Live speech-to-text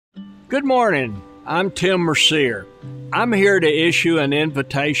Good morning. I'm Tim Mercier. I'm here to issue an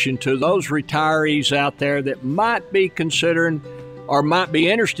invitation to those retirees out there that might be considering or might be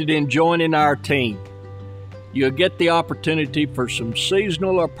interested in joining our team. You'll get the opportunity for some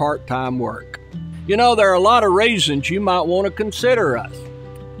seasonal or part-time work. You know, there are a lot of reasons you might want to consider us.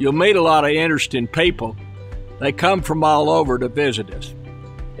 You'll meet a lot of interesting people. They come from all over to visit us.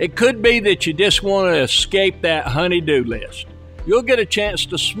 It could be that you just want to escape that honey-do list. You'll get a chance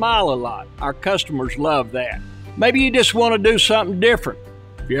to smile a lot. Our customers love that. Maybe you just want to do something different.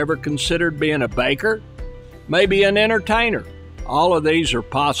 Have you ever considered being a baker? Maybe an entertainer? All of these are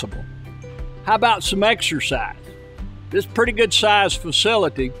possible. How about some exercise? This pretty good sized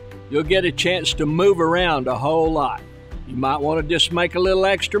facility, you'll get a chance to move around a whole lot. You might want to just make a little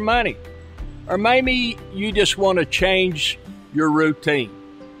extra money. Or maybe you just want to change your routine.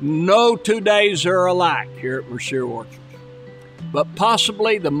 No 2 days are alike here at Mercier Orchards. But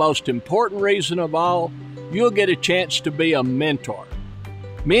possibly the most important reason of all, you'll get a chance to be a mentor.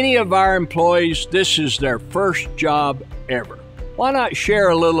 Many of our employees, this is their first job ever. Why not share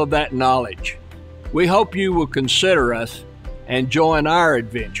a little of that knowledge? We hope you will consider us and join our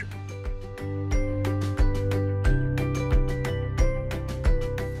adventure.